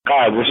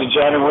Hi, this is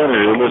Johnny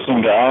Winter. You're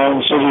listening to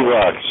Iron City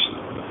Rocks.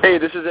 Hey,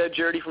 this is Ed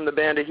Jurdy from the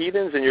band of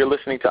Heathens, and you're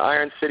listening to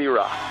Iron City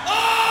Rock.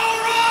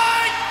 All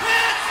right,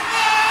 Pittsburgh!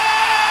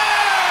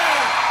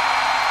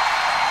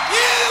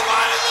 You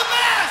wanted the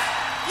best!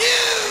 You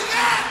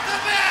got the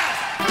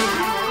best!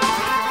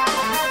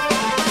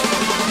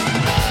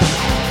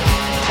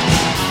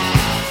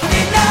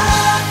 Ain't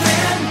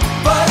nothing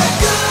but a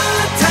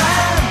good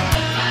time.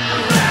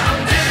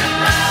 Round and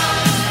round.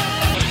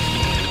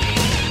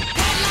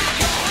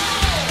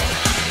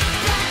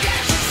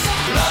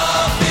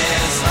 Love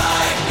is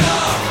like a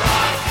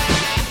rock.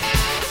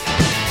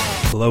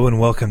 Hello and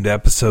welcome to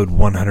episode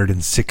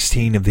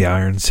 116 of the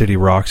Iron City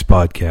Rocks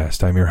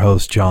podcast. I'm your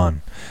host,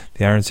 John.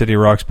 The Iron City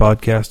Rocks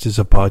podcast is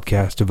a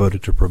podcast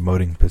devoted to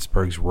promoting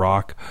Pittsburgh's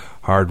rock,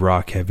 hard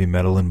rock, heavy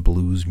metal, and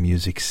blues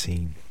music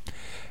scene.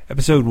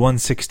 Episode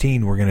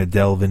 116, we're going to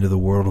delve into the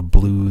world of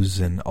blues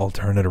and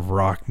alternative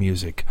rock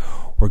music.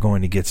 We're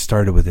going to get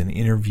started with an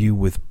interview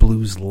with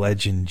blues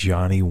legend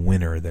Johnny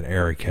Winter that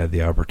Eric had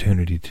the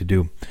opportunity to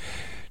do.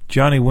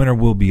 Johnny Winter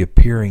will be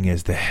appearing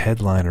as the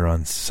headliner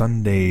on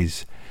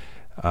Sunday's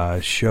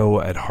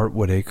show at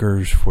Heartwood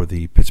Acres for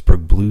the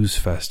Pittsburgh Blues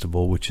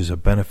Festival, which is a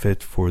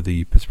benefit for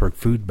the Pittsburgh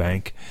Food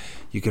Bank.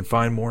 You can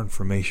find more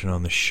information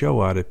on the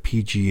show out at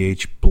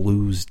pghblues.com.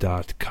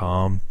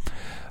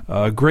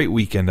 A great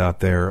weekend out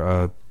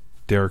there.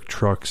 Derek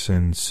Trucks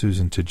and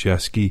Susan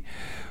Tajeski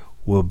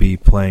will be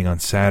playing on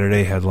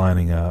Saturday,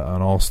 headlining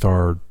an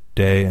all-star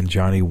day, and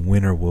Johnny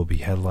Winter will be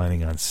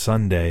headlining on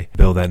Sunday.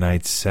 Bill that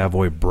night,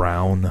 Savoy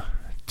Brown,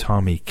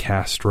 Tommy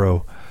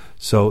Castro.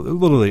 So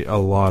literally a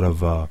lot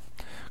of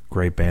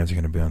great bands are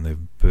going to be on the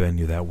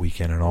venue that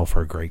weekend, and all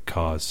for a great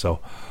cause. So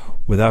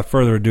without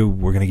further ado,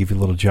 we're going to give you a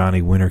little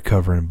Johnny Winter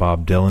covering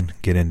Bob Dylan.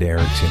 Get into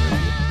Eric's interview.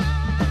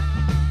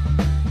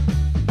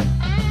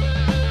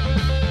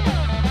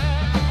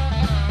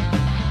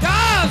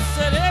 God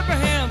said,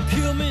 Abraham,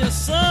 kill me a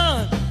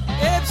son.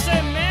 Abe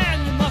said,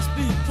 man, you must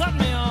be putting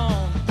me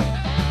on.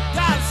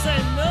 God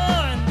said, no,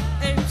 and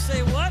Abe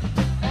said, what?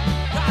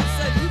 God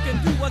said, you can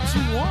do what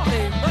you want,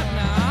 Abe, but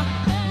now,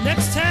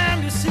 next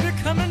time you see me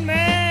coming,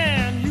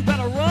 man, you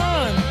better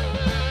run.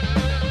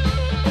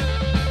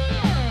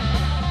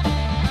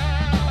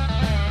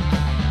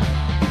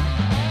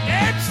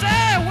 Abe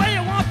said, where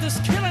you want this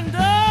killing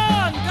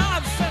done?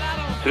 God said, I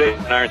don't... Today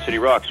on Iron City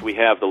Rocks, we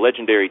have the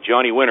legendary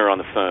Johnny Winter on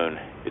the phone.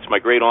 It's my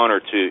great honor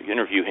to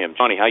interview him.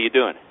 Johnny, how you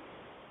doing?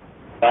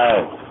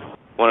 Hi.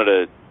 Wanted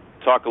to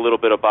talk a little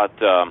bit about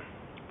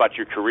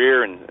your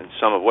career and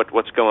some of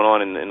what's going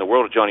on in the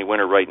world of Johnny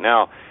Winter right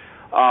now.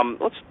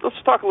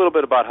 Let's talk a little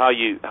bit about how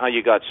you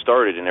got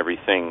started and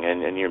everything,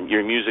 and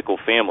your musical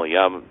family.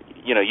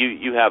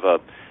 You have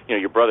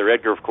your brother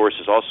Edgar, of course,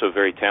 is also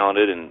very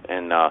talented and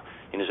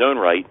in his own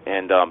right.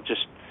 And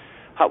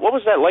what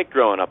was that like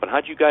growing up, and how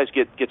did you guys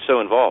get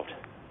so involved?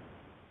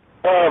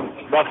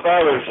 My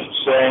father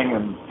sang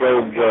and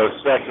played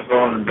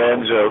saxophone and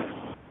banjo,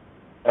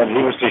 and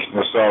he was teaching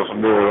us songs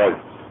when we were like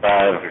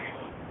 5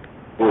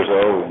 years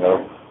old, you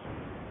know.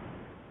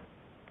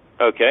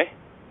 Okay.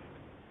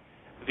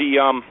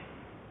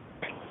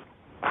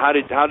 How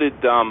did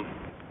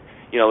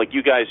like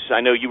you guys?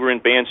 I know you were in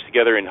bands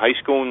together in high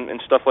school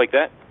and stuff like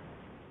that.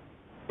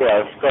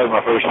 Yeah, I started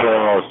my first band when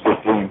I was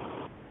 15.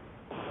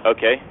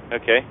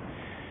 Okay.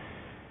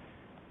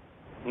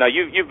 Now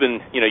you've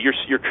been,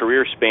 your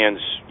career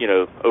spans,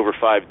 over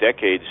 5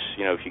 decades.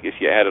 If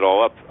you add it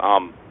all up,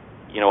 how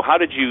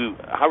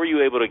were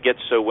you able to get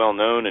so well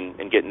known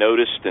and get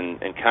noticed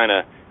and kind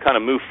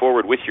of move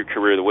forward with your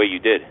career the way you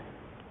did?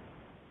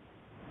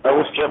 I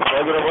was kept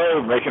plugging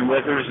away, making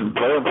records and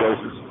playing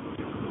places.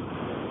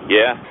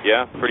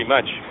 Yeah, pretty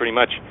much.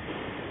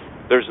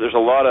 There's a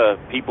lot of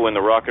people in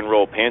the rock and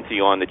roll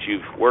pantheon that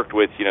you've worked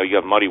with. You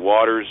have Muddy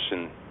Waters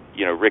and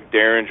Rick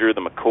Derringer,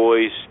 the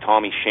McCoys,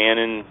 Tommy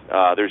Shannon.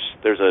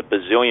 There's a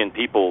bazillion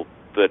people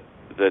that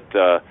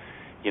are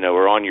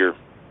on your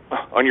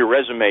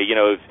resume.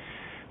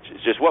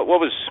 Just what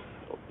was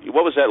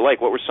that like?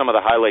 What were some of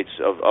the highlights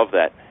of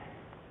that?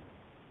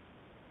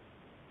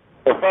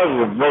 Well, probably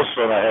the most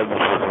fun I had was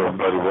working with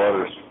Muddy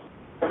Waters.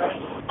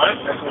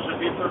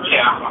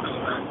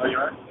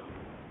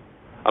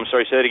 I'm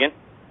sorry, say that again?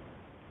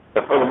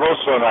 The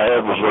most fun I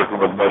had was working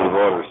with Muddy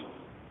Waters.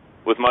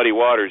 With Muddy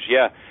Waters,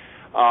 yeah.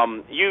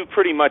 You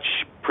pretty much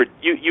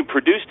you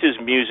produced his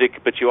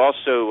music, but you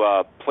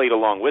also played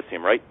along with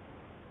him, right?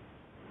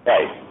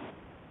 Right.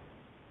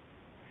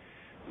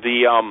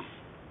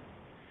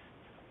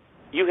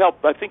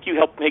 I think you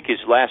helped make his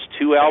last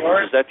 2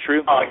 albums. Is that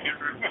true?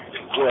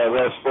 Yeah,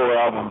 last 4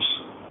 albums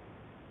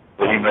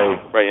that he made.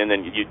 Right, and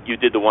then you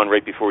did the one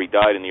right before he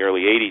died in the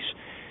early '80s.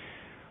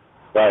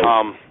 Right.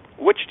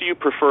 Which do you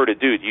prefer to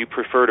do? Do you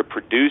prefer to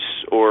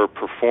produce or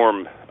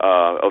perform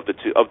of the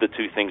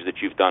two things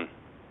that you've done?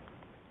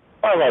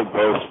 I like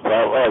both, but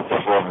I like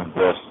performing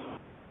best.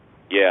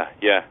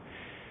 Yeah.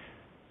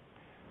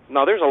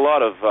 Now, there's a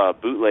lot of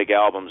bootleg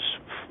albums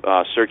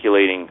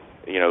circulating,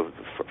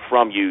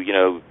 from you.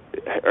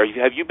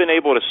 Have you been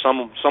able to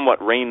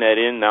somewhat rein that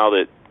in now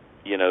that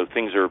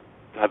things are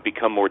have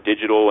become more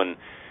digital and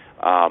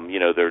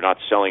they're not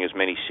selling as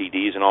many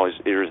CDs and all?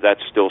 Is that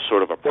still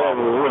sort of a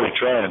problem? Well, we're really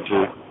trying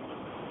to.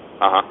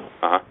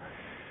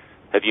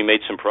 Have you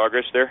made some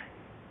progress there?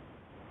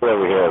 Yeah,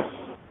 we have.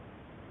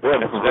 We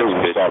haven't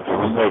completely stopped it.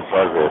 We've made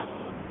progress.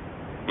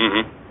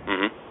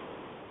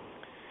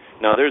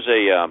 Now, there's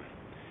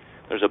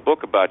a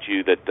book about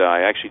you that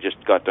I actually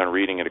just got done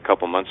reading it a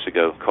couple months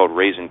ago called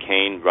Raising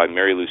Cain by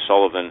Mary Lou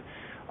Sullivan,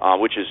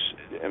 which is,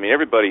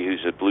 everybody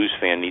who's a blues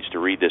fan needs to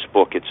read this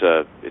book. It's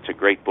a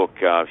great book.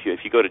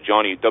 If you go to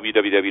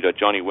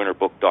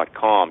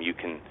www.johnnywinterbook.com, you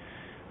can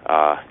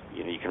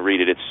you can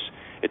read it.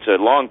 It's a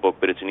long book,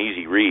 but it's an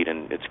easy read,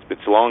 and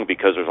it's long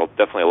because there's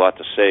definitely a lot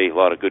to say, a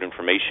lot of good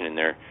information in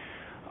there.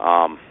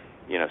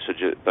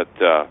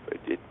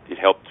 It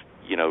helped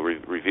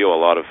reveal a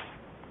lot of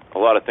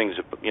things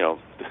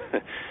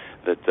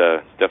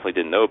that definitely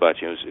didn't know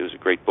about you. It was a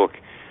great book.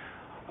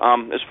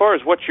 As far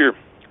as what you're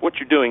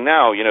doing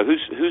now,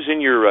 who's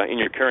in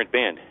your current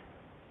band?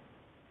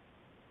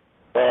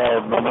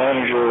 My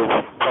manager,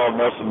 Paul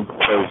Nelson,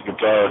 plays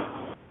guitar.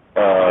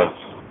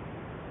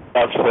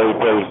 Oxley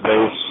plays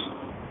bass.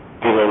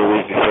 Peter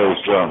Luigi plays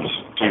drums.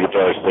 2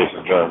 guitars, bass,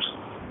 and drums.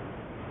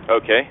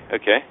 Okay.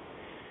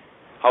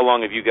 How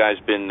long have you guys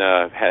been?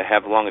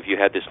 How long have you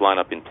had this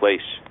lineup in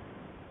place?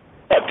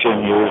 About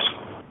 10 years.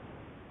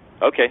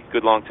 Okay,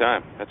 good long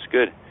time. That's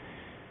good.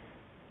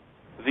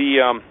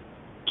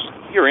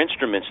 Your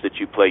instruments that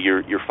you play,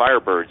 your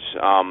Firebirds,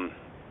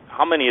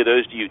 how many of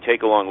those do you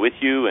take along with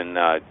you, and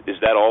is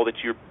that all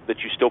that you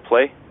still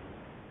play?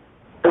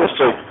 I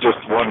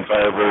just one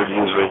Firebird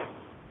usually.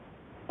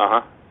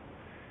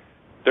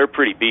 They're a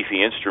pretty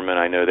beefy instrument.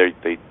 I know they're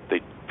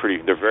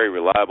very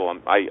reliable.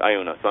 I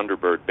own a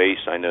Thunderbird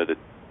bass. I know that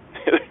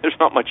there's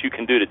not much you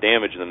can do to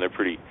damage them. They're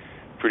pretty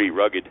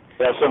rugged.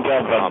 Yeah,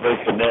 sometimes I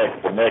break the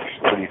neck. The neck's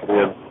pretty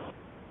thin.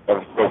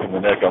 I've broken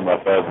the neck on my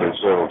Firebird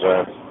several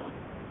times.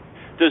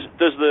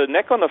 Does the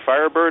neck on the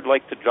Firebird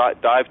like to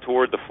dive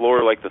toward the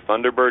floor like the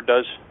Thunderbird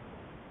does?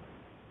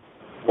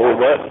 Or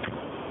what?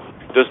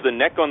 Does the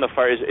neck on the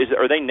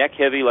are they neck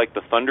heavy like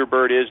the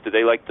Thunderbird is? Do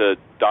they like to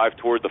dive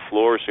toward the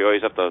floor, so you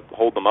always have to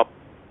hold them up?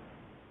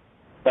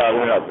 No,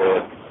 they're not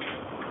bad.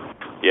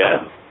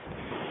 Yeah.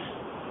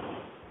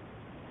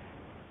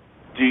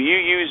 Do you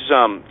use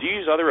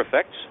other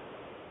effects?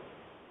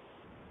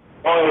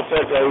 Only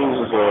effect I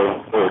use is a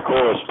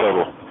chorus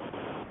pedal.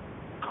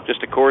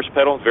 Just a chorus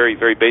pedal? Very,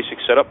 very basic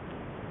setup?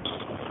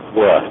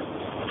 Yeah.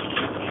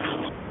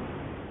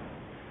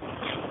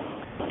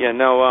 Yeah,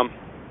 now,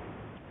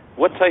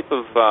 what type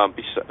of,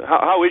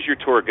 how is your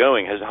tour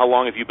going? How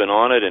long have you been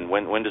on it, and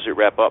when does it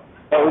wrap up?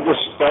 We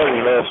just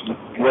started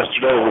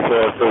yesterday. We got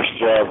our first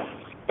job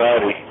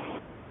Friday.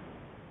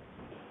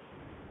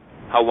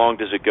 How long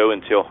does it go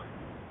until?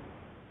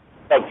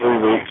 About 3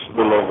 weeks, a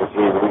little over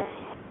 3 weeks.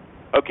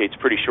 Okay, it's a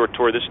pretty short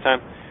tour this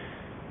time.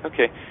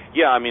 Okay,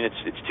 yeah,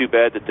 it's too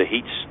bad that the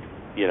heat's,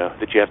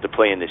 that you have to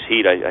play in this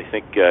heat. I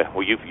think,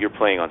 you're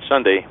playing on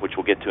Sunday, which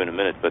we'll get to in a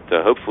minute, but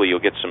hopefully you'll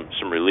get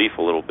some relief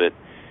a little bit.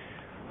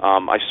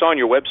 I saw on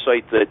your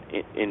website that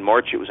in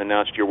March it was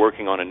announced you're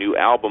working on a new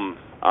album,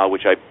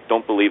 which I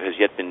don't believe has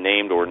yet been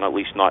named, or at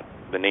least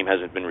the name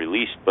hasn't been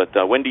released. But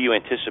when do you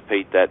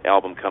anticipate that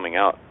album coming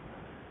out?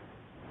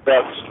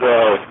 That's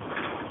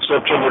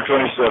September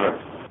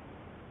 27th.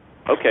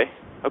 Okay.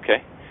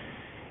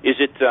 Is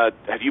it?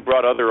 Have you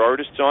brought other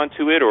artists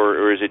onto it,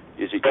 or is it?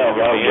 Yeah,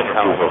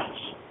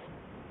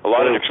 a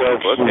lot of different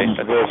people. Okay.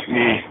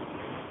 Susan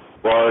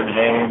Warren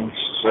Haynes,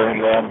 Sonny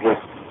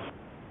Landreth,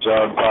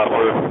 John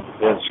Popper,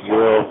 Vince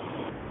Gill.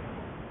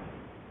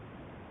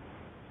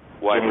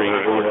 Wide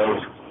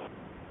range.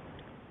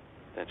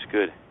 That's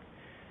good.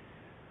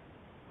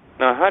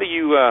 Now, how do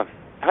you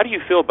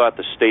feel about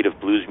the state of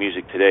blues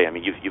music today?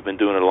 You've been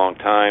doing it a long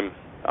time.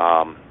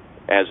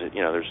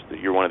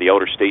 You're one of the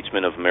elder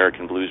statesmen of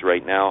American blues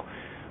right now.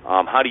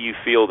 How do you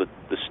feel that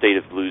the state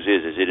of blues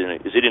is? Is it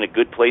in a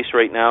good place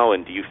right now?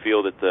 And do you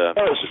feel that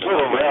it's still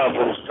around,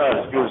 but it's not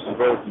as good as it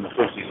was in the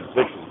 50s and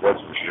 60s. That's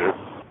for sure.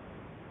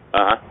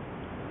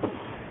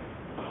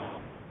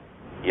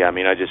 Yeah,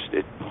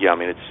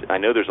 I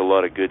know there's a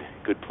lot of good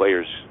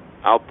players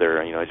out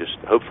there.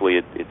 Hopefully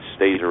it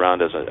stays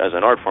around as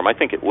an art form. I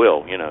think it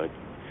will.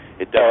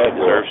 It definitely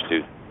deserves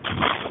to.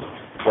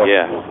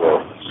 Yeah.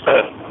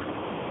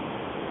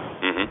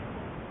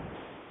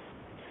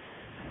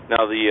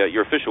 Now,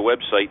 your official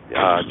website,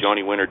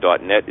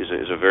 johnnywinter.net,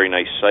 is a very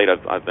nice site.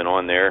 I've been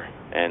on there,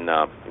 and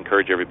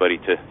encourage everybody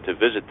to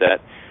visit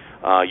that.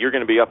 You're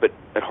going to be up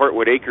at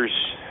Heartwood Acres,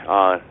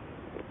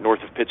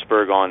 north of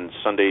Pittsburgh on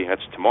Sunday.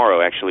 That's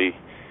tomorrow, actually.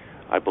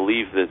 I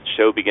believe the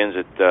show begins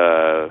at,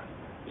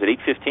 is it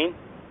 8:15?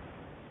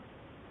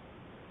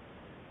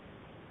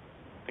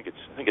 I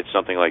think it's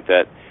something like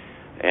that.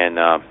 And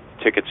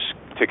tickets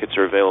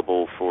are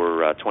available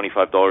for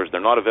 $25.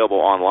 They're not available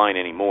online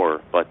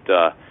anymore, but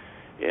the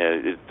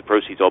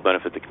proceeds all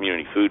benefit the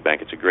Community Food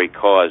Bank. It's a great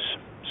cause,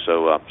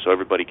 so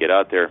everybody get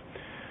out there.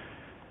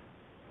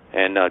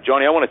 And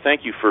Johnny, I want to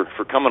thank you for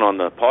coming on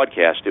the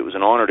podcast. It was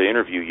an honor to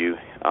interview you.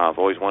 I've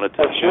always wanted to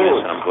do this,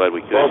 and I'm glad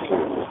we could.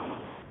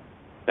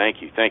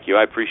 Thank you.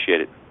 I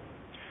appreciate it.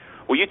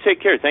 Well, you take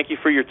care. Thank you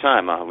for your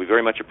time. We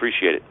very much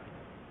appreciate it.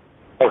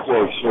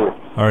 Okay, sure.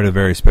 All right, a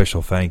very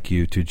special thank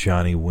you to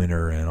Johnny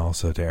Winter and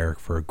also to Eric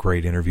for a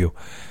great interview.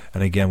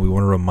 And again, we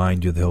want to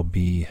remind you they'll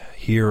be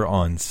here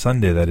on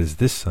Sunday, that is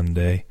this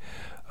Sunday,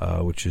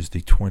 which is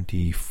the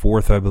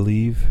 24th, I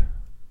believe,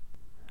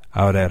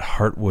 out at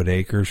Heartwood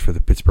Acres for the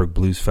Pittsburgh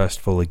Blues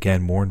Festival.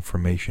 Again, more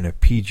information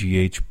at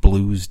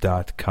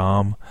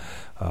pghblues.com.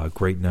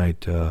 Great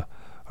night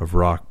of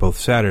rock, both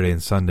Saturday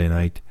and Sunday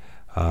night.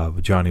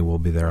 Johnny will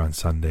be there on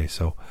Sunday,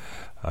 so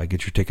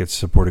get your tickets,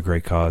 support a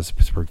great cause,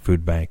 Pittsburgh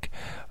Food Bank.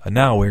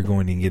 Now we're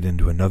going to get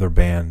into another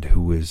band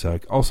who is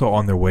also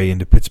on their way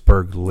into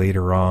Pittsburgh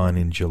later on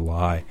in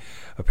July,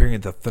 appearing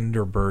at the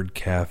Thunderbird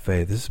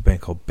Cafe. This is a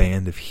band called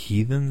Band of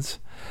Heathens.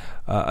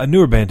 A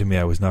newer band to me.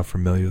 I was not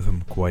familiar with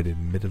them, quite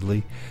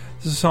admittedly.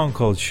 This is a song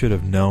called Should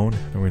Have Known,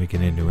 and we're going to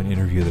get into an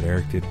interview that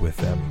Eric did with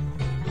them.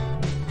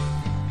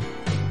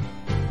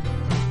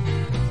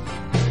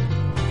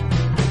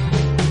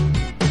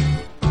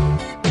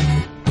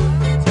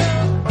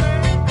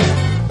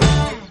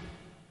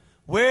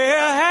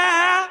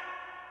 Well,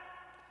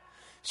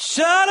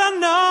 should have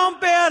known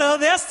better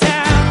this time.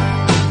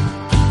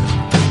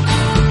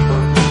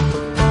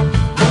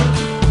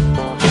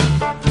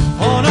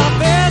 On our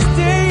best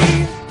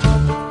day,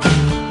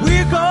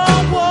 we go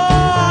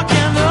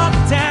walking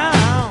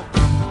uptown.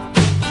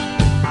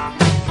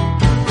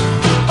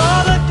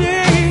 Other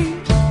day,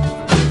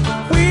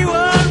 we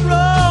were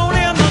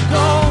rolling the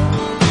gold.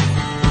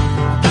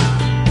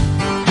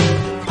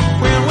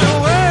 When we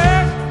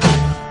were,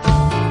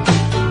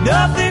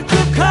 nothing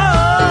could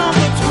come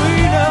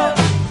between us.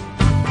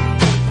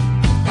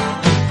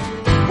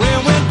 When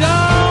we're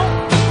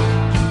down,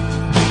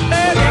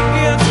 baby,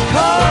 it's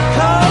cold,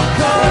 cold,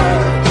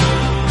 cold.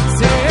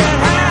 Saying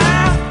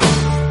how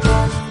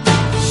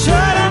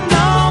should have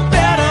known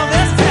better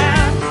this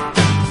time.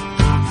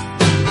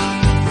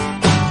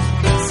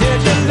 Said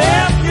you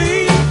left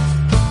me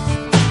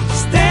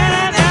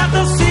standing at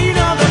the scene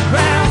of the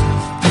crime.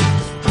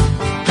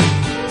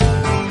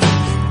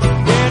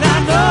 And I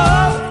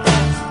know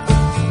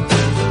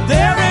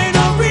there ain't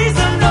no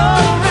reason, no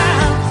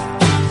rhyme.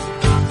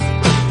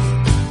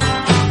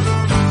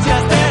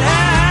 Just that I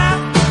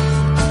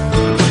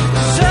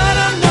should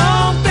have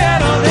known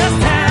better this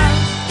time.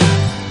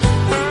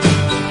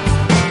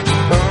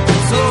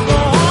 So go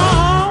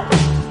on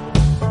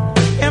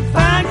and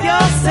find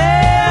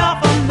yourself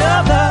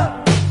another,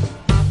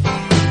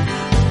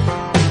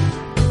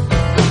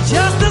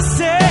 just to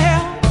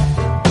sail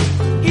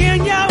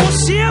in your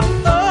ship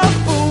of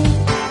fools.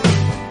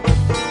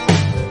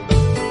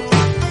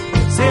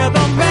 Say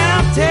the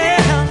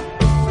mountain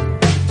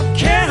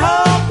can't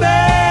hold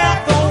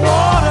back the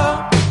water.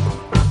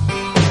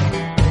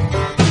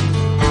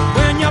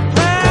 When you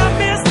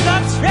promise the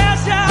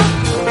treasure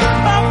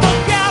of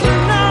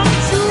forgotten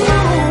untrue.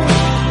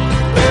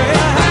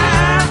 Well, I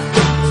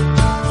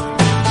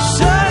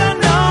should have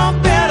known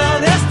better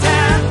this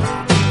time.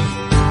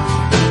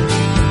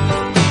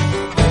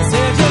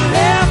 Said you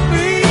left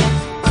me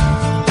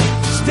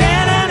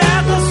standing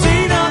at the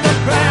scene of the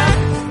crime.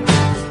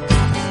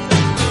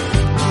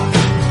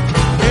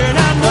 And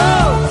I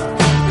know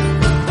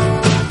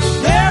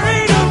there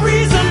ain't a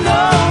reason,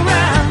 no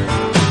rhyme.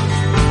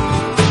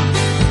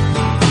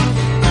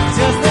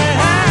 Just that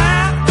I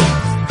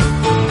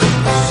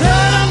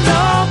should have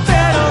known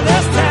better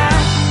this time.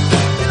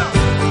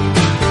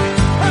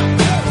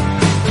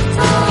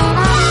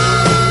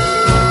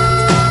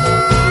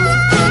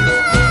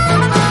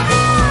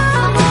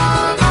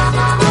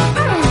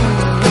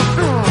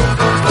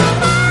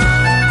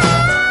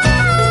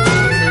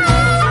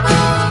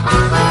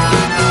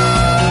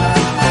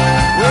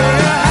 Well, I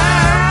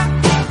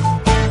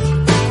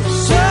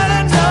should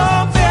have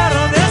known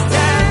better this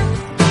time.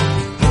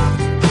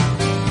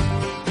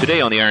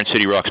 Today on the Iron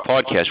City Rocks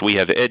podcast, we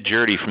have Ed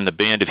Jurdy from the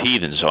Band of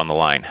Heathens on the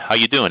line. How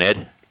you doing,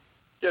 Ed?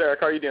 Good, Eric.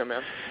 How are you doing,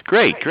 man?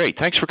 Great.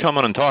 Thanks for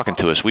coming and talking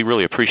to us. We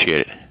really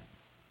appreciate it.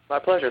 My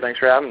pleasure. Thanks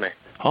for having me.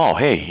 Oh,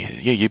 hey,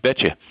 you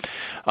betcha.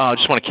 I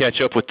just want to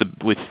catch up with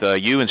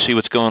you and see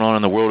what's going on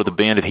in the world of the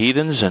Band of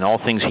Heathens and all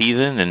things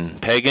heathen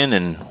and pagan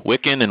and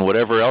Wiccan and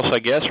whatever else, I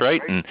guess,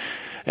 right?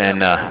 And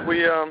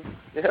We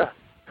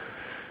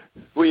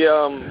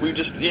just,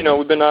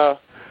 we've been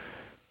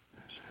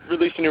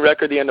released a new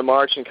record the end of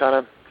March and kind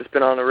of just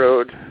been on the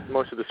road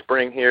most of the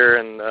spring here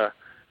and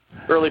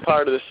early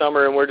part of the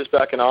summer, and we're just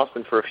back in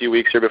Austin for a few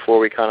weeks here before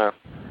we kind of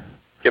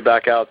get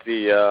back out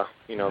the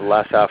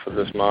last half of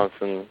this month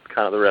and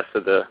kind of the rest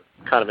of the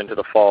kind of into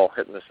the fall,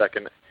 hitting the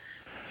second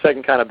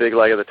kind of big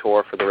leg of the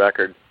tour for the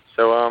record.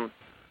 So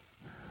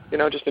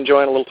just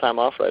enjoying a little time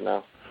off right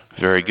now.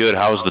 Very good.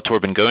 How's the tour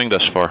been going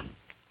thus far?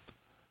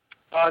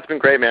 It's been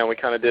great, man. We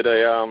kind of did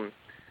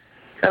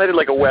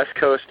like a West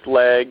Coast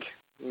leg,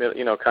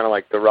 kind of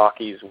like the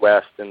Rockies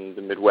West and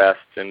the Midwest,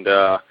 and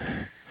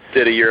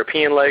did a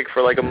European leg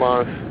for like a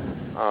month.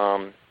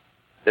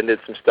 Then did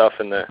some stuff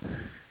in the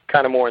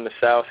kind of more in the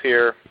South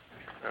here,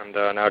 and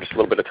now just a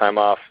little bit of time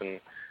off and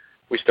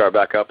we start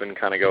back up and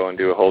kind of go and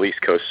do a whole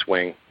East Coast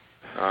swing.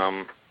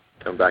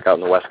 Come back out on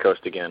the West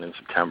Coast again in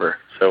September.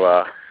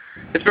 So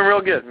it's been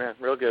real good, man,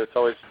 real good.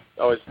 It's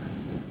always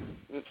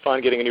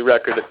fun getting a new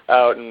record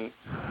out and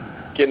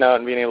getting out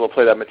and being able to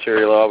play that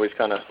material. Always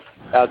kind of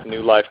adds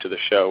new life to the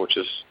show, which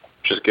is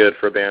good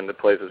for a band that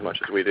plays as much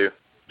as we do.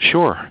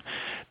 Sure.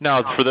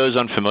 Now, for those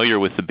unfamiliar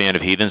with the Band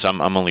of Heathens,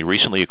 I'm only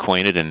recently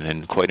acquainted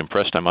and quite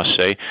impressed, I must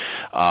say.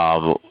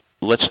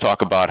 Let's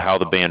talk about how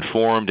the band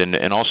formed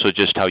and also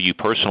just how you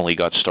personally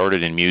got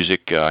started in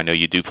music. I know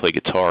you do play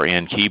guitar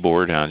and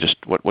keyboard. Just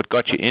what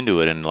got you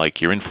into it and like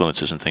your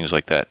influences and things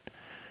like that.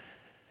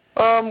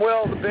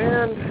 Well,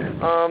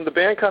 the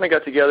band kind of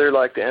got together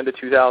like the end of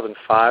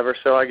 2005 or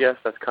so, I guess.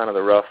 That's kind of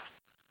the rough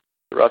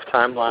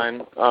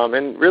timeline.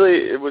 And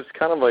really, it was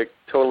kind of like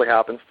totally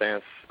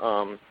happenstance.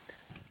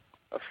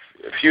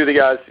 A few of the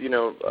guys,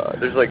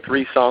 there's like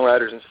 3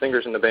 songwriters and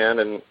singers in the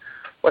band, and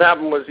what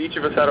happened was each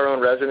of us had our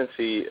own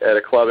residency at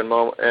a club in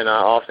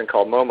Austin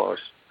called Momo's.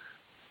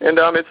 And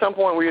at some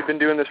point we had been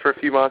doing this for a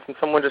few months, and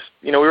someone just,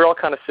 we were all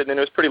kind of sitting in.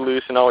 It was pretty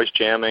loose and always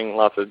jamming,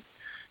 lots of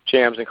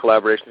jams and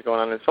collaborations going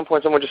on. And at some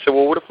point someone just said,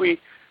 well, what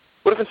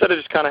if instead of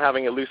just kind of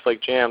having it loose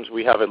like jams,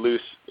 we have it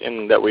loose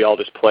in that we all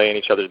just play in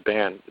each other's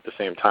band at the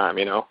same time,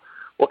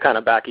 We'll kind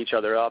of back each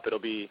other up. It'll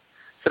be,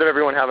 instead of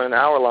everyone having an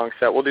hour-long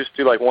set, we'll just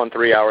do like 1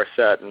 3-hour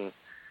set, and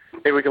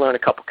maybe we can learn a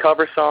couple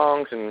cover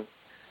songs, and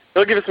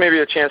it'll give us maybe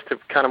a chance to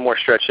kind of more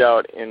stretch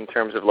out in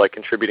terms of like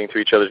contributing to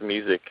each other's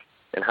music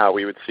and how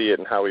we would see it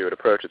and how we would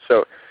approach it.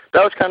 So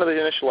that was kind of the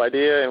initial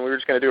idea, and we were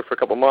just going to do it for a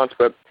couple months.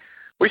 But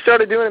we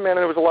started doing it, man,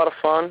 and it was a lot of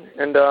fun,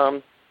 and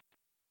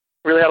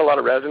really had a lot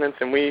of resonance.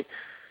 And we,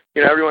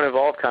 everyone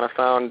involved kind of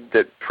found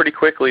that pretty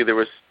quickly there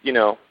was,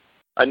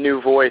 a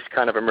new voice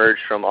kind of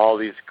emerged from all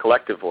these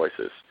collective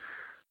voices.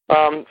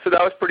 So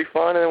that was pretty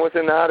fun, and then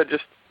within that,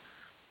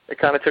 it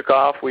kind of took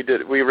off. We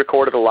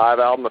recorded a live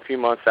album a few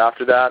months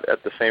after that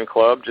at the same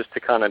club just to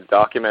kind of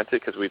document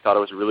it because we thought it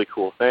was a really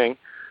cool thing.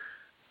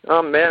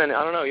 Man, and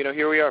I don't know,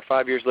 here we are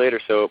 5 years later,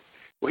 so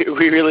we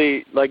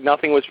really, like,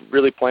 nothing was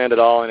really planned at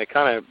all, and it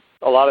kind of,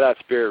 a lot of that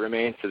spirit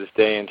remains to this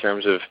day in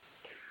terms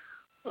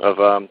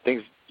of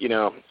things,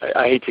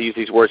 I hate to use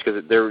these words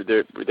because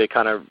they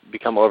kind of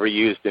become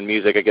overused in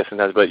music, I guess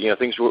sometimes, but,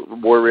 things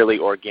were really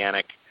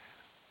organic.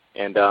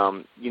 And,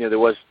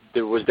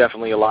 there was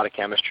definitely a lot of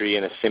chemistry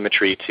and a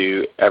symmetry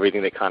to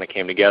everything that kind of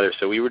came together.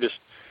 So we were just,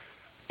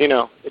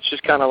 it's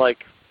just kind of like,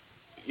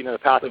 the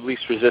path of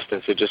least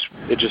resistance. It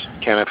just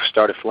kind of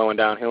started flowing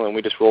downhill, and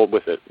we just rolled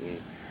with it.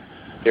 And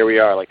here we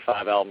are, like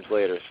 5 albums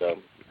later. So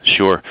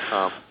sure.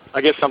 I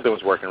guess something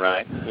was working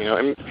right.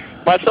 And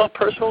myself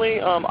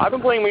personally, I've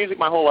been playing music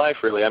my whole life,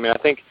 really. I mean, I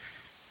think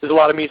there's a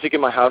lot of music in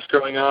my house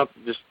growing up,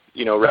 just,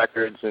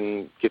 records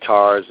and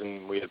guitars,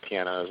 and we had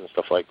pianos and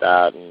stuff like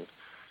that. And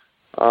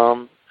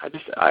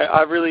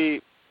I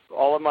really,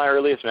 all of my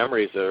earliest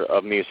memories are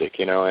of music,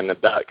 and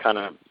that kind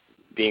of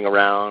being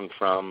around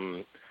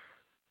from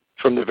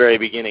the very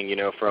beginning,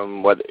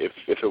 from what if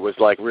it was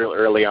like real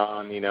early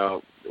on,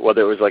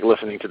 whether it was like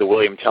listening to the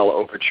William Tell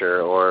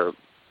Overture or,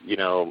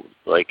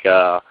 like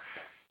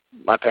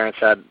my parents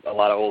had a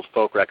lot of old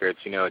folk records,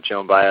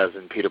 Joan Baez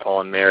and Peter,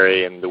 Paul and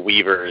Mary and the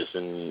Weavers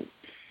and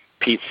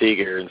Pete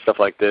Seeger and stuff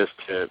like this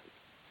to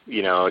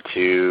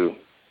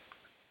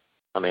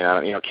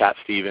Cat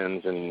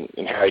Stevens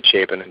and Harry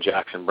Chapin and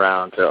Jackson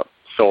Brown to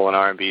soul and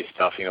R&B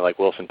stuff, like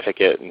Wilson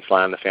Pickett and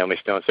Sly and the Family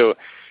Stone. So,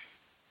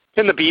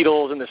 and the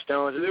Beatles and the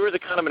Stones, there was a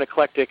kind of an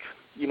eclectic,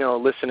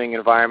 listening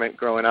environment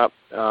growing up,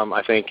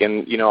 I think,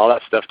 and, all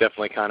that stuff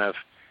definitely kind of,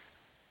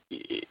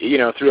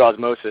 through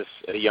osmosis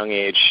at a young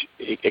age,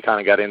 it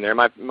kind of got in there.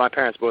 My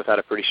parents both had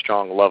a pretty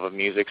strong love of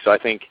music, so I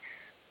think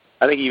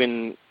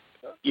even,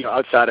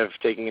 outside of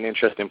taking an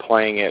interest in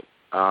playing it,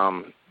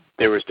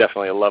 there was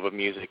definitely a love of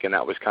music, and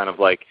that was kind of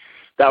like,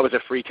 that was a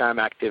free time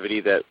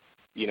activity that,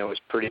 was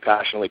pretty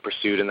passionately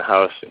pursued in the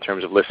house in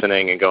terms of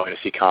listening and going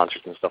to see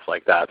concerts and stuff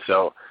like that.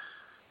 So,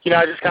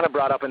 I just kind of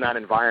brought up in that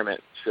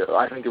environment. So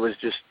I think it was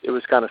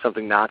kind of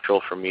something natural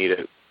for me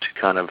to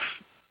kind of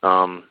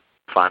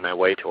find my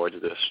way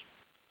towards this.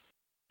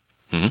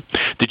 Mm-hmm.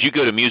 Did you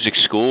go to music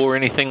school or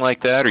anything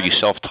like that? Or you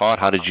self-taught?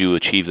 How did you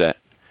achieve that?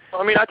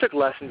 I mean, I took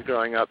lessons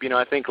growing up.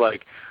 I think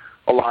like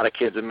a lot of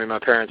kids, my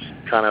parents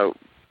kind of,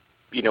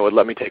 would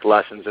let me take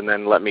lessons and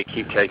then let me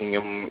keep taking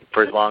them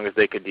for as long as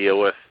they could deal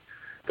with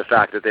the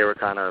fact that they were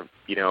kind of,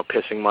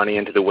 pissing money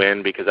into the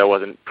wind because I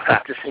wasn't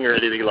practicing or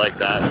anything like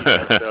that.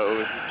 So it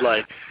was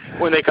like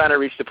when they kind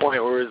of reached the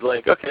point where it was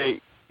like, okay,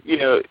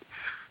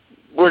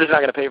 we're just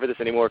not going to pay for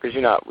this anymore because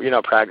you're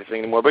not practicing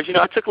anymore. But,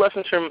 I took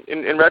lessons from,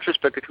 in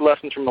retrospect, I took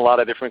lessons from a lot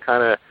of different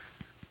kind of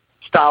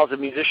styles of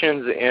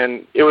musicians,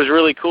 and it was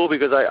really cool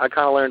because I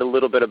kind of learned a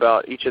little bit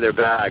about each of their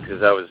bags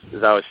as I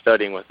was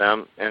studying with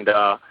them. And,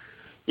 I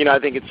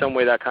think in some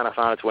way that kind of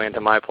found its way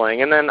into my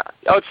playing. And then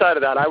outside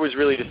of that, I was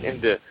really just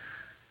into,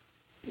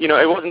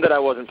 it wasn't that I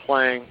wasn't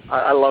playing.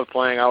 I love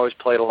playing. I always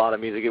played a lot of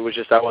music. It was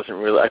just I wasn't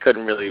really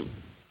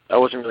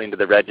into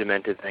the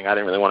regimented thing. I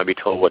didn't really want to be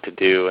told what to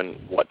do and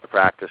what to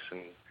practice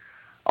and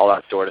all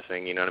that sort of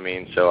thing, you know what I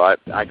mean? So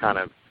I kind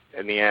of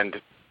in the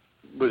end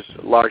was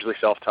largely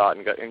self-taught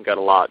and got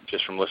a lot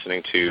just from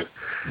listening to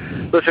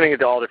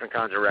all different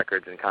kinds of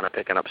records and kind of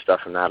picking up stuff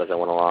from that as I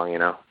went along, you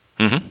know.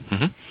 Mm-hmm.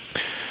 Mm-hmm.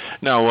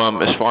 Now,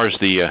 as far as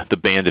the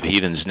Band of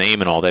Heathens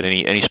name and all that,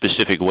 any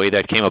specific way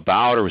that came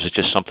about, or was it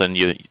just something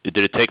did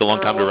it take a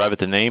long time to arrive at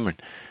the name? Or?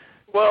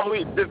 Well,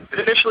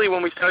 initially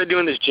when we started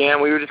doing this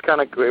jam, we were just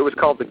it was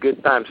called the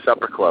Good Time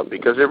Supper Club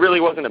because it really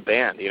wasn't a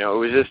band, you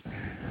know. It was just,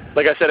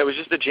 like I said, it was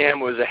just a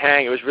jam. It was a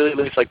hang. It was really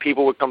loose. Like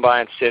people would come by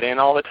and sit in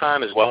all the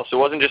time as well. So it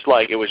wasn't just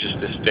like it was just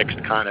this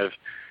fixed kind of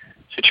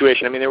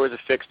situation. I mean, there was a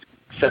fixed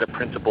set of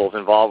principles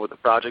involved with the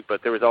project,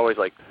 but there was always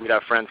like we'd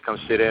have friends come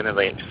sit in and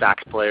like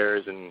sax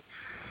players and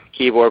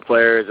keyboard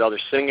players, other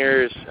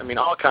singers, I mean,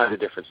 all kinds of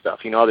different stuff,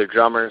 you know, other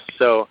drummers.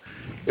 So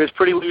it was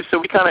pretty loose. So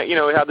we kind of, you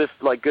know, we had this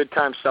like Good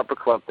Time Supper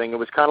Club thing. It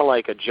was kind of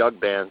like a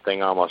jug band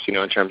thing almost, you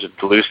know, in terms of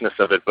the looseness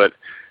of it. But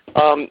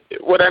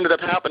what ended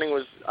up happening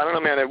was, I don't know,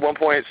 man, at one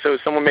point, so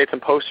someone made some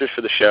posters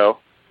for the show,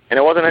 and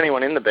it wasn't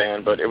anyone in the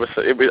band, but it was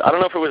I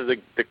don't know if it was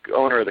the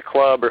owner of the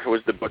club or if it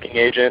was the booking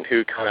agent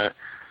who kind of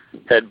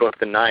had booked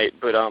the night,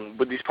 but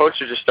these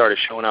posters just started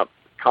showing up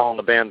calling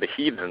the band the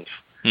Heathens.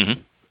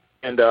 Mm-hmm.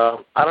 And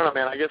I don't know,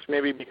 man, I guess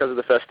maybe because of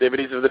the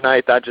festivities of the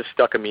night, that just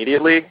stuck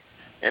immediately,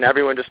 and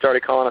everyone just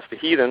started calling us the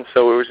Heathens,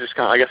 so it was just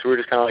kind of, I guess we were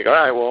just kind of like, all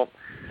right, well,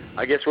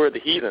 I guess we're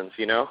the Heathens,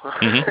 you know?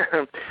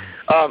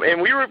 Mm-hmm.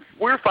 And we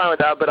were fine with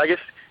that, but I guess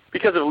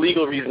because of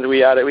legal reasons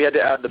we had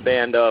to add the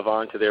Band of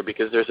onto there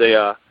because there's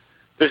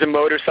a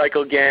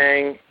motorcycle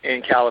gang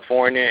in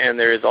California, and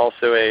there is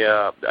also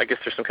I guess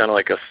there's some kind of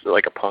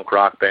like a punk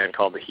rock band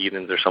called the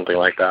Heathens or something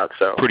like that.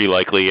 So pretty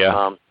likely,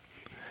 yeah.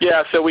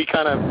 Yeah, so we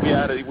kind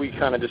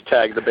of just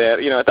tagged the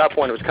band. You know, at that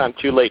point it was kind of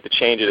too late to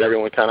change it.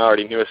 Everyone kind of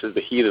already knew us as the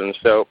Heathens,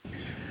 so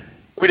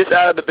we just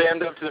added the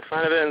Band up to the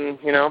front of it, and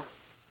you know,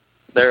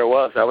 there it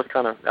was. That was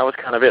kind of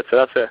it.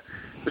 So it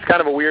was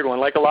kind of a weird one.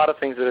 Like a lot of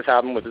things that has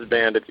happened with this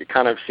band, it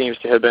kind of seems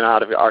to have been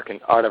out of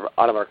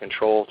our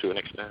control to an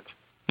extent.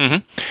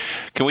 Mm-hmm.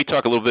 Can we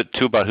talk a little bit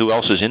too about who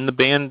else is in the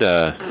band?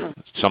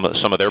 Some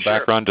of their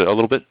background a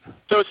little bit.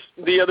 So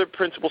the other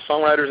principal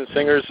songwriters and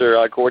singers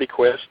are Gordy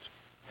Quist.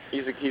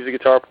 He's a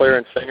guitar player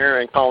and singer,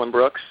 and Colin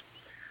Brooks.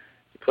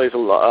 He plays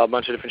a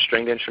bunch of different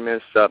stringed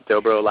instruments,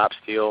 dobro, lap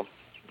steel,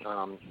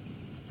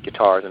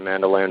 guitars and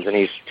mandolins, and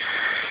he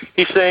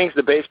sings.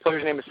 The bass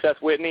player's name is Seth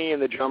Whitney,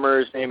 and the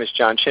drummer's name is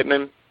John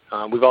Chipman.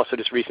 We've also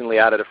just recently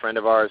added a friend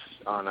of ours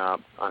on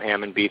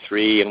Hammond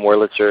B3 and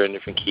Wurlitzer and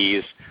different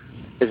keys.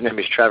 His name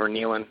is Trevor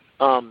Nealon.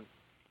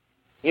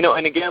 You know,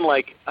 and again,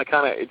 like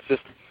it's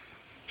just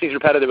seems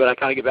repetitive, but I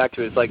kind of get back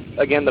to it. It's like,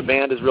 again, the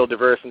band is real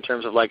diverse in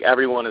terms of like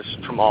everyone is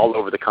from all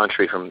over the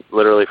country,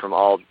 literally from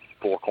all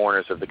four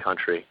corners of the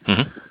country.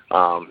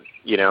 Mm-hmm.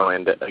 You know,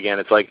 and again,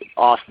 it's like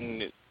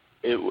Austin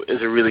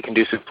is a really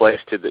conducive place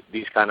to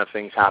these kind of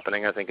things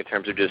happening. I think in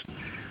terms of just,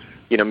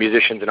 you know,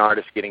 musicians and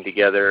artists getting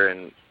together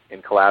and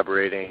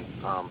collaborating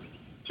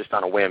just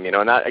on a whim, you know,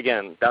 and that,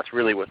 again, that's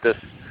really what this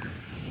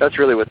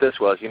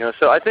was, you know.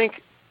 So I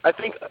think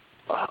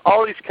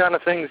all these kind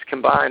of things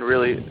combined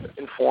really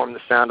inform the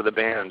sound of the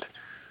band,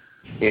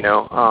 you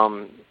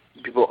know.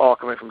 People all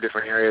coming from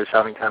different areas,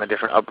 having kind of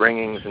different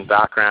upbringings and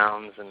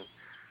backgrounds and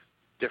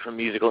different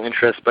musical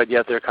interests, but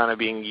yet they're kind of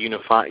being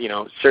unified, you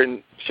know,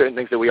 certain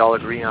things that we all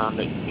agree on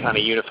that kind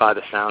of unify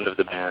the sound of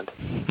the band.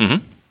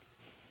 Mm-hmm.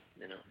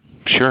 You know.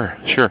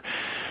 Sure.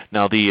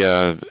 Now,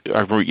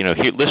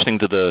 listening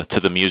to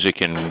the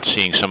music and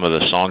seeing some of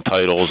the song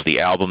titles,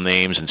 the album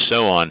names, and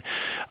so on,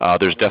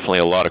 there's definitely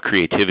a lot of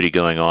creativity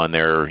going on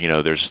there. You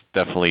know, there's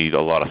definitely a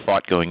lot of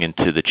thought going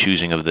into the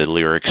choosing of the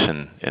lyrics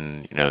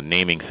and you know,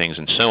 naming things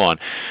and so on.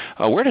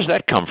 Where does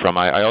that come from?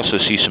 I also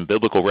see some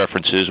biblical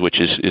references, which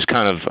is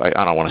kind of,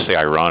 I don't want to say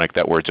ironic,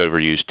 that word's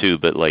overused too,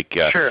 but like,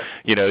 sure.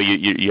 You know,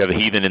 you have a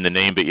heathen in the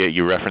name, but yet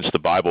you reference the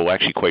Bible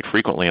actually quite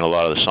frequently in a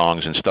lot of the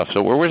songs and stuff.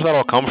 So where does that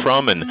all come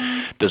from? And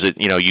does it,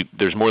 you know,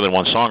 there's more than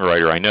one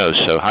songwriter, I know.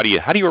 So how do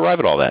you arrive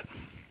at all that?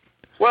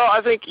 Well, I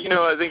think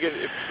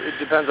it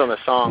depends on the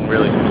song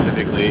really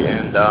specifically,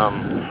 and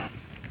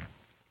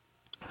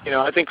you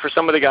know, I think for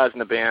some of the guys in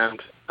the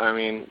band, I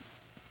mean,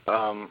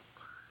 some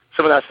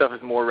of that stuff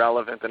is more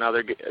relevant than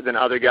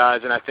other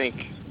guys, and I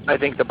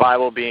think the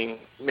Bible being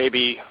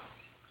maybe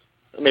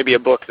a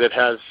book that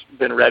has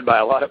been read by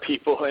a lot of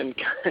people, and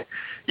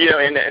you know,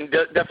 and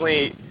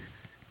definitely.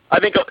 I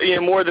think, you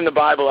know, more than the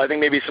Bible, I think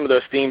maybe some of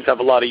those themes have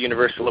a lot of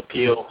universal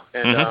appeal,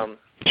 and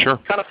sure.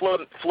 Kind of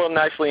flow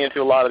nicely into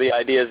a lot of the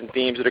ideas and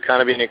themes that are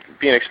kind of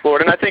being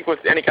explored. And I think with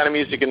any kind of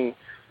music and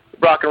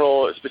rock and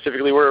roll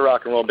specifically, we're a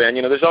rock and roll band.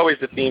 You know, there's always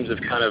the themes of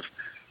kind of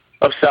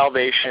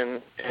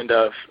salvation and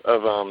of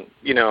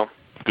you know,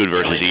 good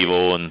versus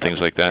evil and things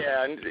like that.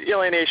 Yeah, and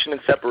alienation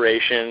and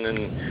separation,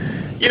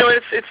 and you know,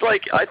 it's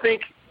like I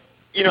think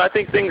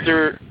things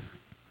are,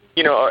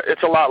 you know,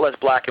 it's a lot less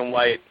black and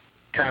white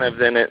kind of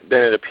than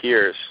it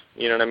appears,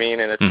 you know what I mean?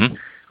 And it's,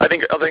 I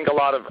think a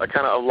lot of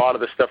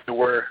the stuff a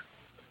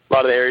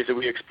lot of the areas that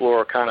we explore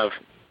are kind of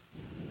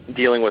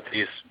dealing with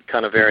these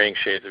kind of varying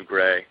shades of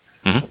gray,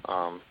 in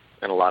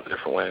a lot of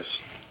different ways.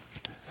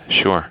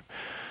 Sure.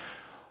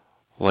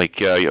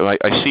 Like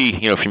I see,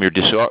 from your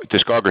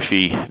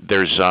discography,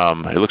 there's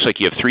it looks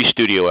like you have 3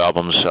 studio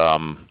albums,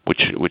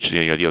 which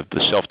you have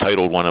the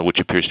self-titled one, which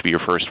appears to be your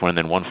first one, and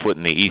then One Foot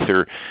in the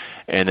Ether,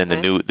 and then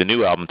the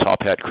new album,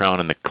 Top Hat Crown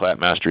and the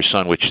Clapmaster's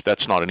Son, which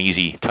that's not an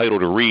easy title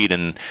to read,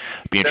 and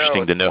it'd be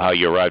interesting to know how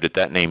you arrived at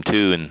that name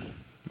too. And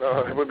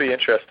it would be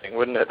interesting,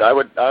 wouldn't it?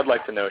 I'd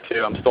like to know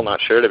too. I'm still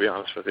not sure, to be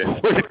honest with you.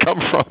 Where did it come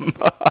from?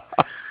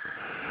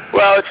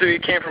 Well,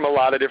 it came from a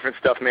lot of different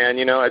stuff, man.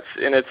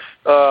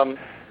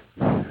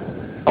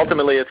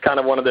 Ultimately, it's kind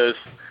of one of those.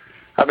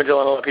 I've been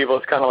telling a lot of people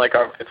it's kind of like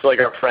our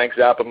Frank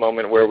Zappa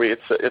moment where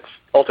it's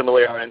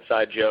ultimately our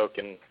inside joke,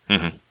 and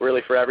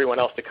really for everyone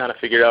else to kind of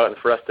figure out, and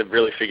for us to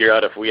really figure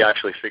out if we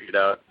actually figured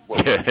out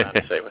what we're trying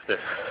to say with this.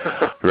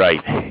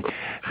 Right.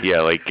 Yeah,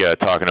 like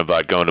talking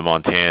about going to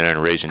Montana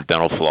and raising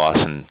dental floss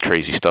and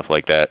crazy stuff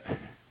like that.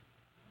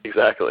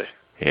 Exactly.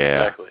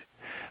 Yeah. Exactly.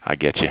 I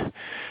get you.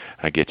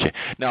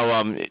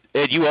 Now,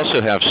 Ed, you also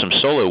have some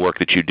solo work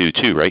that you do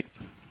too, right?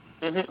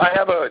 I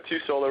have 2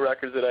 solo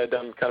records that I had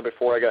done kind of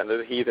before I got into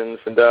the Heathens,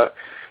 and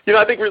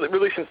I think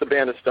really since the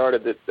band has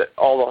started, that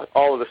all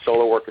of the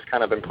solo work has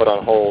kind of been put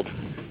on hold,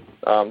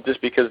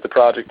 just because the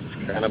project has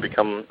kind of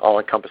become all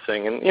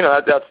encompassing, and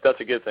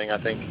that's a good thing.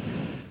 I think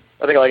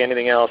like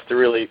anything else, to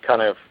really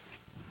kind of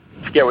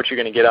get what you're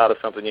going to get out of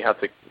something, you have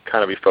to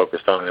kind of be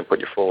focused on it and put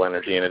your full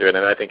energy into it.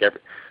 And I think that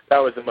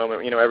was the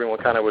moment. Everyone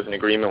kind of was in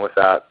agreement with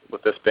that,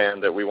 with this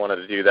band, that we wanted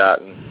to do that,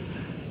 and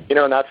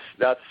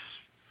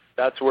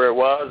that's where it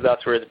was,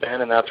 that's where it's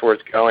been, and that's where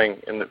it's going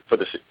for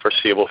the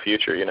foreseeable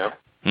future,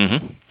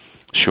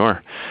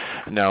 Sure.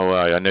 Now,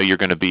 I know you're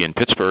going to be in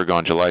Pittsburgh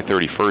on July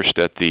 31st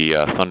at the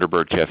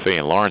Thunderbird Cafe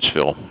in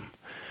Lawrenceville.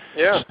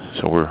 Yeah.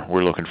 So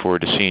we're looking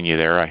forward to seeing you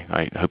there.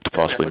 I hope to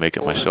possibly make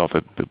it myself.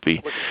 It would be.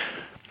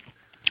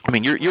 I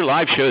mean, your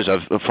live shows,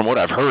 from what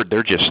I've heard,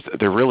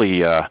 they're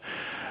really,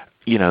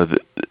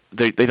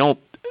 they don't.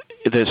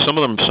 Some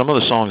of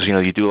the songs,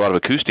 you do a lot of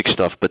acoustic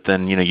stuff, but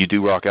then you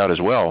do rock out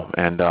as well,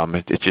 and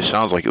it just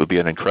sounds like it would be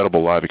an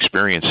incredible live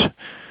experience.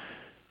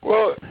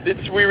 Well,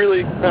 we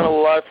really kind of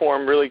live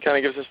form really kind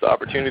of gives us the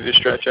opportunity to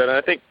stretch out, and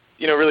I think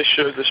really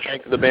shows the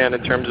strength of the band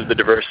in terms of the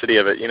diversity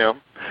of it.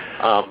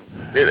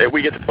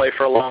 We get to play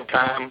for a long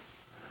time,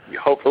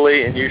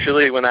 hopefully, and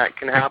usually when that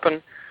can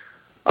happen,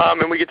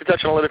 and we get to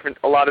touch on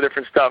a lot of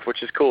different stuff,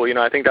 which is cool.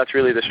 I think that's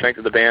really the strength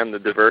of the band, the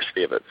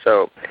diversity of it.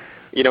 So.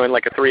 In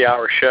like a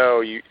 3-hour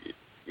show,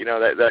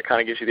 that kind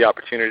of gives you the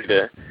opportunity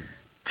to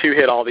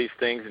hit all these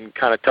things and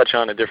kind of touch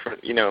on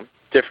different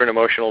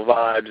emotional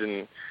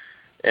vibes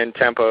and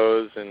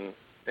tempos and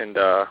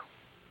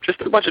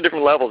just a bunch of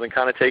different levels, and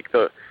kind of take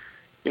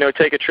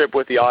a trip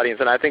with the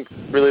audience. And I think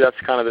really that's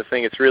kind of the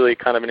thing. It's really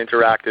kind of an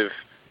interactive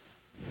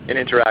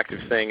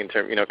thing in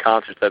terms,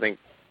 concerts. I think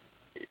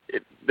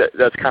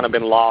that's kind of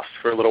been lost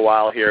for a little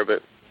while here,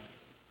 but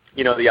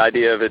the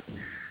idea of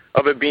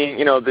it being,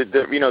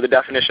 the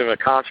definition of a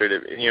concert,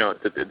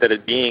 that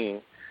it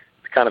being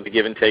kind of the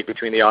give and take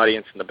between the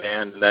audience and the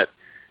band, and that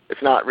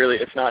it's not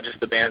just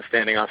the band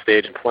standing on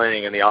stage and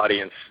playing and the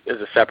audience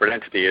is a separate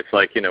entity. It's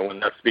like, when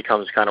that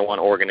becomes kind of one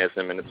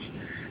organism and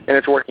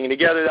it's working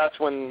together, that's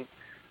when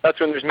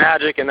there's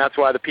magic, and that's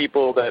why the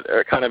people that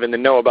are kind of in the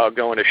know about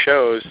going to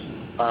shows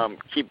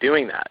keep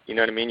doing that. You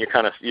know what I mean?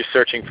 You're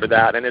searching for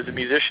that, and as a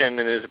musician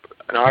and as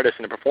an artist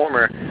and a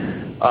performer,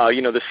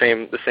 the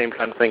same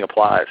kind of thing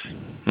applies.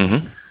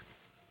 Mm-hmm.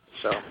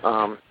 So,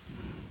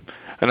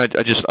 and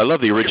I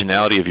love the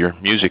originality of your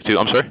music too.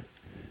 I'm sorry.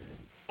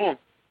 I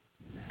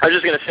was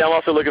just gonna say I'm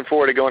also looking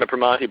forward to going to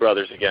Primanti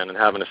Brothers again and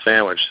having a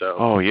sandwich. So.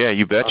 Oh yeah,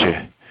 you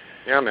betcha.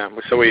 Yeah, man.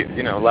 So we,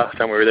 last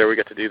time we were there, we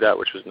got to do that,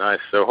 which was nice.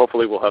 So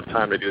hopefully we'll have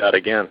time to do that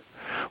again.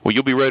 Well,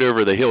 you'll be right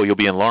over the hill. You'll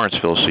be in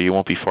Lawrenceville, so you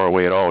won't be far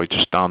away at all. It's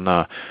just down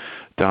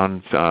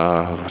Penn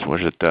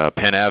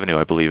Avenue,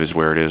 I believe, is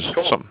where it is.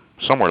 Cool.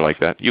 Somewhere like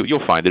that.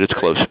 You'll find it. It's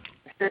close.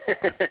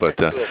 But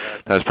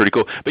that's pretty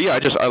cool. But yeah,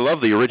 I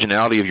love the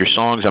originality of your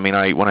songs. I mean,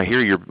 when I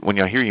hear your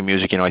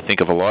music, I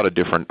think of a lot of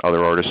different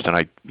other artists, and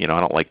I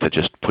don't like to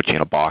just put you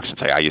in a box and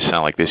say, you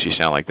sound like this, you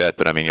sound like that.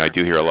 But I mean, I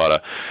do hear a lot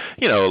of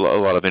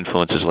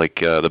influences like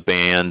the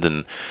band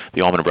and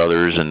the Allman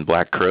Brothers and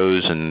Black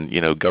Crowes and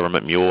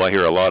Government Mule. I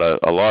hear a lot of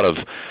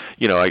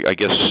I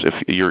guess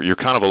if you're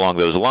kind of along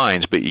those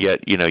lines, but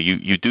yet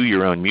you do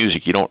your own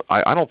music.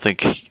 I don't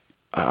think.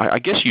 I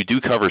guess you do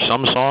cover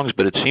some songs,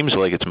 but it seems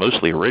like it's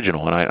mostly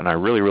original, and I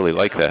really, really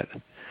like that.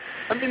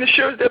 I mean, the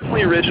show's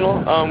definitely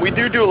original. We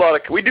do do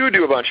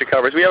a bunch of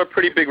covers. We have a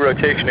pretty big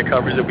rotation of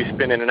covers that we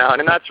spin in and out,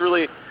 and that's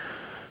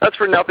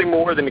for nothing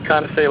more than to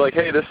kind of say, like,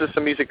 hey, this is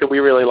some music that we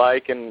really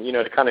like, and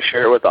to kind of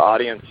share it with the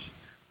audience.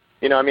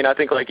 I mean, I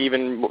think like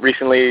even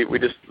recently we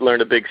just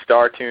learned a big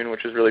Star tune,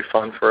 which was really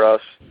fun for us.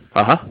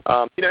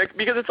 Because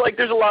it's like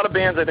there's a lot of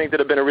bands I think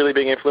that have been a really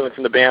big influence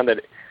in the band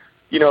that.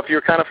 If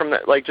you're kind of from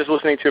that, like just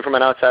listening to it from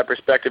an outside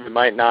perspective, it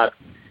might not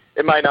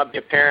be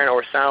apparent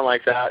or sound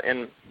like that.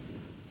 And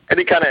I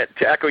think kind of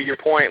to echo your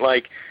point,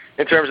 like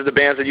in terms of the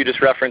bands that you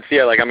just referenced,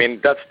 yeah, like I mean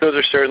those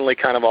are certainly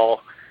kind of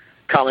all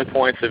common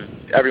points of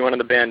everyone in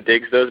the band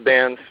digs those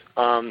bands.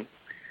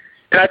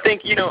 And I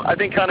think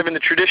kind of in the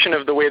tradition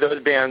of the way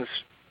those bands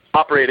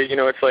operated,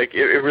 it's like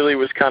it really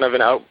was kind of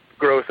an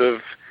outgrowth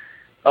of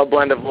a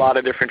blend of a lot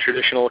of different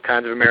traditional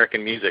kinds of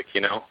American music,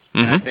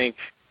 Mm-hmm.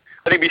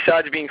 I think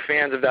besides being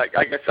fans of that,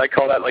 I guess I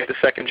call that like the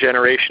second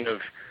generation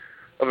of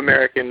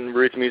American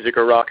roots music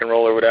or rock and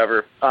roll or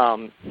whatever. A lot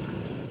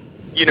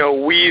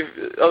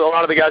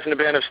of the guys in the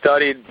band have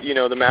studied,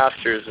 the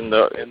masters and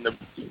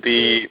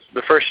the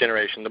first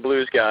generation, the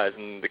blues guys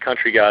and the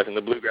country guys and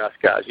the bluegrass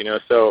guys,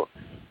 so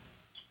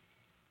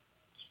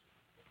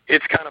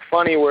it's kind of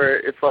funny where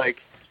it's like,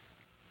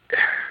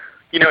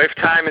 if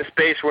time and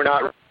space were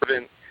not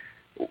relevant,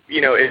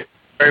 it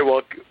very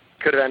well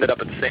could have ended up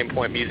at the same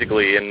point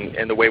musically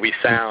and the way we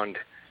sound.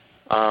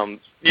 You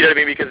know what I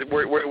mean? Because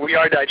we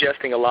are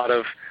digesting a lot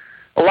of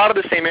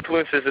the same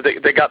influences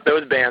that got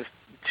those bands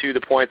to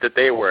the point that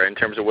they were in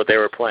terms of what they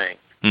were playing.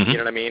 Mm-hmm. You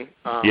know what I mean?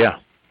 Yeah.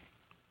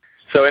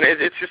 So, and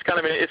it's just kind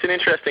of it's an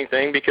interesting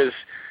thing because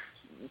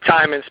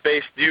time and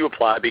space do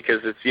apply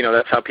because it's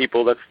that's how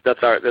people that's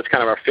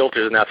kind of our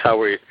filters and that's how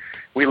we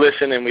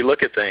listen and we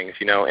look at things,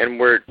 and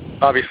we're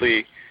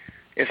obviously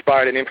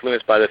inspired and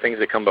influenced by the things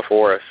that come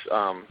before us.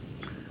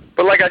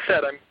 But like I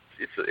said,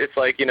 it's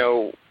like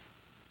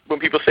when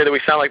people say that we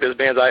sound like those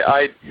bands,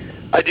 I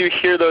do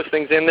hear those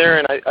things in there,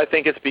 and I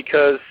think it's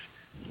because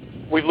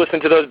we've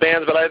listened to those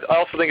bands, but I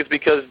also think it's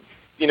because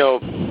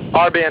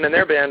our band and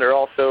their band are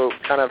also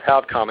kind of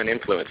have common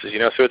influences,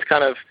 so it's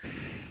kind of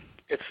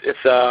it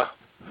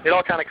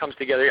all kind of comes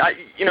together. I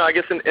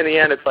guess in the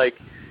end, it's like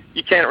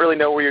you can't really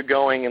know where you're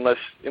going unless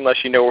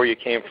you know where you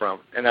came from,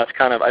 and I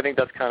think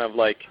that's kind of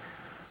like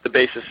the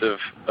basis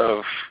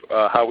of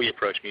how we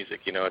approach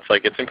music. It's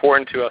like it's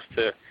important to us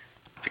to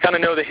kind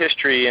of know the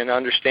history and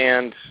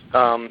understand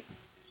the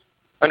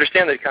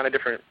kind of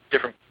different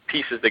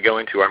pieces that go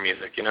into our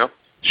music.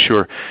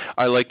 Sure.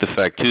 I like the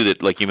fact too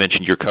that, like you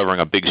mentioned, you're covering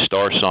a Big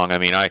Star song. I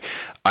mean, I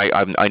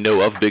know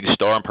of Big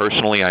Star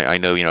personally. I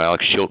know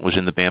Alex Chilton was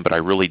in the band, but I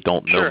really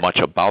don't know much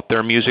about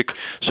their music.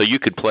 So you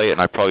could play it,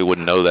 and I probably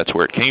wouldn't know that's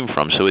where it came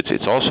from. So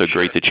it's also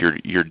great that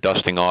you're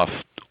dusting off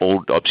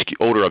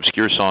older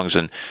obscure songs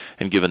and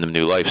giving them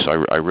new life.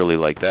 So I really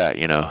like that,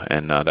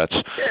 and that's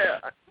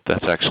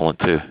excellent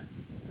too.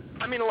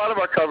 I mean, a lot of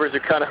our covers are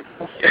kind of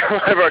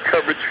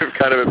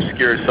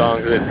obscure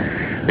songs that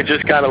it's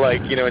just kind of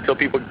like, until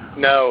people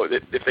know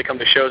that if they come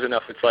to shows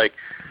enough, it's like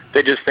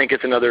they just think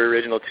it's another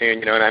original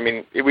tune, and I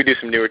mean, we do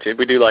some newer tunes.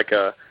 We do like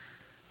a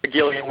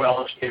Gillian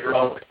Welch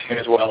tune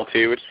as well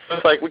too, which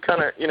is like we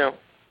kind of, I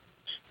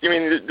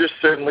mean, there's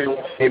certainly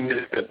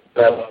music that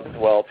I love as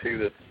well too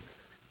that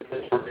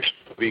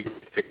we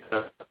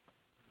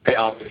pay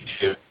homage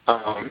to,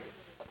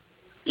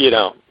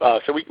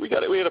 so we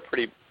had a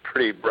pretty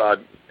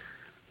broad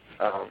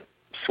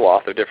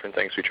swath of different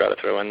things we try to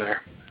throw in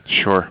there.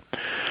 Sure.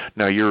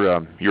 Now, your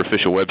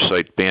official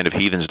website,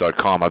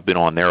 bandofheathens.com, I've been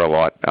on there a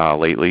lot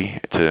lately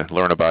to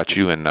learn about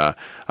you, and I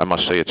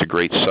must say it's a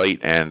great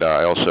site, and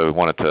I also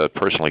wanted to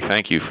personally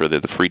thank you for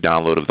the free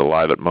download of the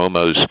Live at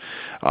Momo's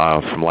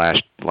from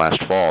last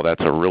fall.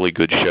 That's a really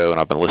good show, and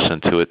I've been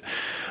listening to it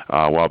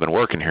while I've been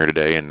working here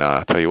today, and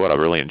I'll tell you what, I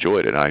really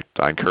enjoyed it. I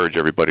encourage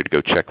everybody to go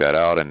check that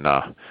out and,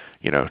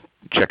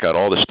 check out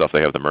all the stuff.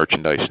 They have the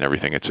merchandise and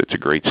everything. It's a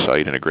great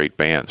site and a great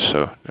band,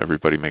 so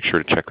everybody make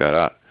sure to check that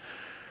out.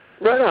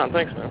 Right on.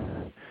 Thanks,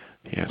 man.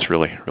 Yeah, it's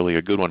really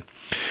a good one.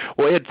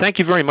 Well, Ed, thank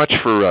you very much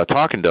for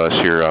talking to us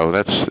here.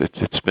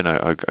 It's been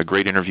a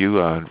great interview,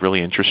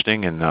 really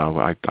interesting, and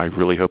I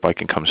really hope I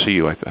can come see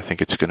you. I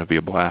think it's going to be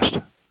a blast.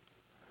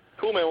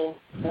 Cool, man. We'll look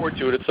forward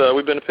to it.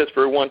 We've been to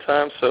Pittsburgh one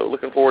time, so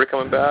looking forward to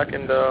coming back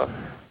and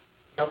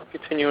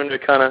continuing to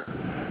kind of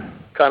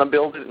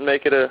build it and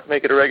make it a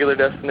regular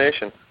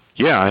destination.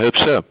 Yeah, I hope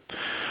so.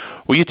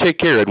 Well, you take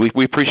care, Ed.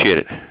 We appreciate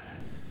it.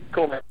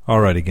 Cool, man. All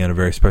right, again, a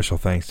very special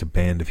thanks to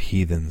Band of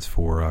Heathens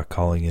for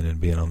calling in and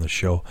being on the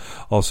show.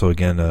 Also,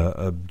 again,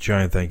 a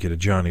giant thank you to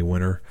Johnny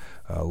Winter,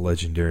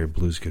 legendary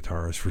blues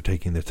guitarist, for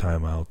taking the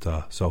time out.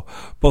 So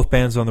both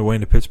bands on their way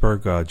into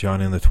Pittsburgh,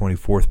 Johnny on the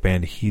 24th,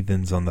 Band of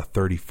Heathens on the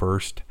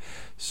 31st.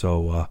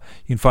 So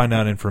you can find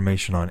out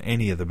information on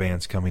any of the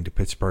bands coming to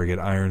Pittsburgh at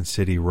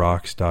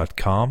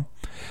IronCityRocks.com.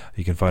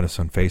 You can find us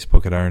on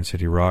Facebook at Iron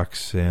City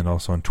Rocks and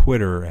also on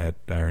Twitter at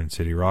Iron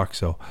City Rocks.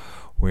 So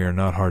we are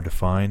not hard to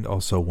find.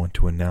 Also want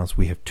to announce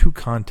we have 2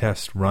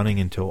 contests running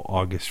until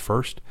August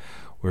 1st.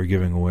 We're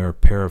giving away a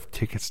pair of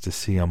tickets to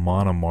see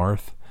Amon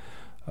Amarth,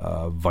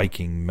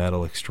 Viking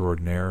metal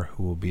extraordinaire,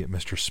 who will be at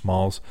Mr.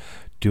 Small's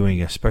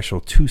doing a special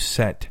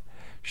 2-set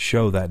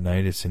show that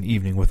night. It's an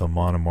evening with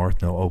Amon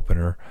Amarth, no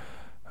opener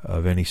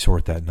of any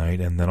sort that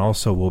night. And then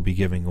also we'll be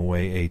giving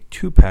away a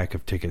 2-pack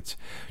of tickets,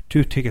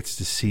 2 tickets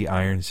to see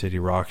Iron City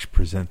Rocks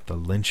present the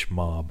Lynch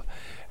Mob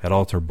at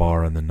Altar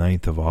Bar on the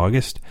 9th of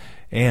August,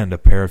 and a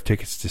pair of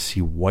tickets to see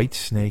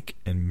Whitesnake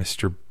and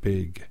Mr.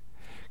 Big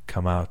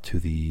come out to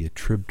the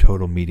Trib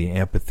Total Media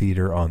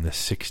Amphitheater on the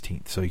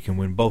 16th. So you can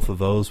win both of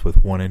those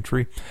with one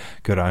entry.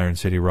 Go to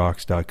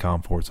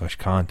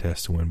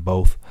IronCityRocks.com/contest to win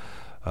both.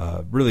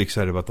 Really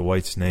excited about the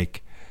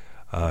Whitesnake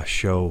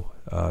show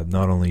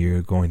Not only are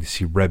you going to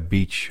see Reb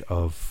Beach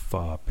of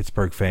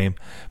Pittsburgh fame,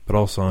 but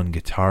also on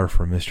guitar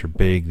from Mr.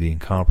 Big, the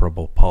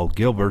incomparable Paul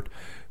Gilbert,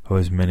 who,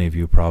 as many of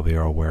you probably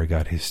are aware,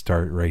 got his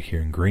start right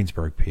here in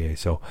Greensburg, PA.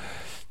 So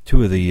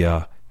two of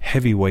the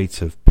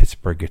heavyweights of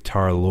Pittsburgh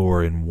guitar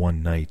lore in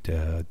one night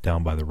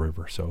down by the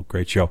river. So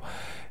great show.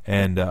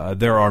 And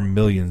there are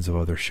millions of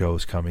other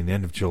shows coming. The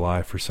end of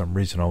July, for some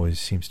reason, always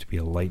seems to be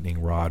a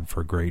lightning rod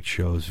for great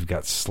shows. We've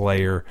got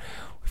Slayer,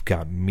 we've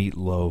got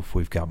Meatloaf,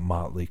 we've got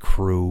Motley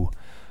Crue.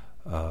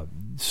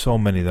 So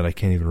many that I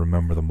can't even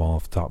remember them all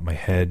off the top of my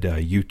head.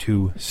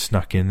 U2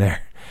 snuck in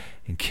there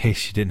in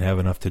case you didn't have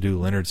enough to do.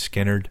 Lynyrd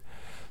Skynyrd.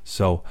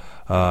 So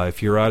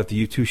if you're out at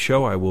the U2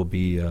 show, I will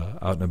be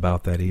out and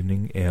about that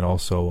evening, and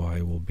also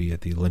I will be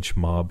at the Lynch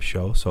Mob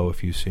show. So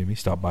if you see me,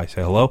 stop by,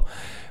 say hello.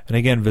 And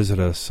again, visit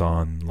us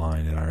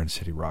online at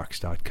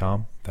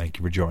IronCityRocks.com. Thank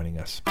you for joining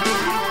us.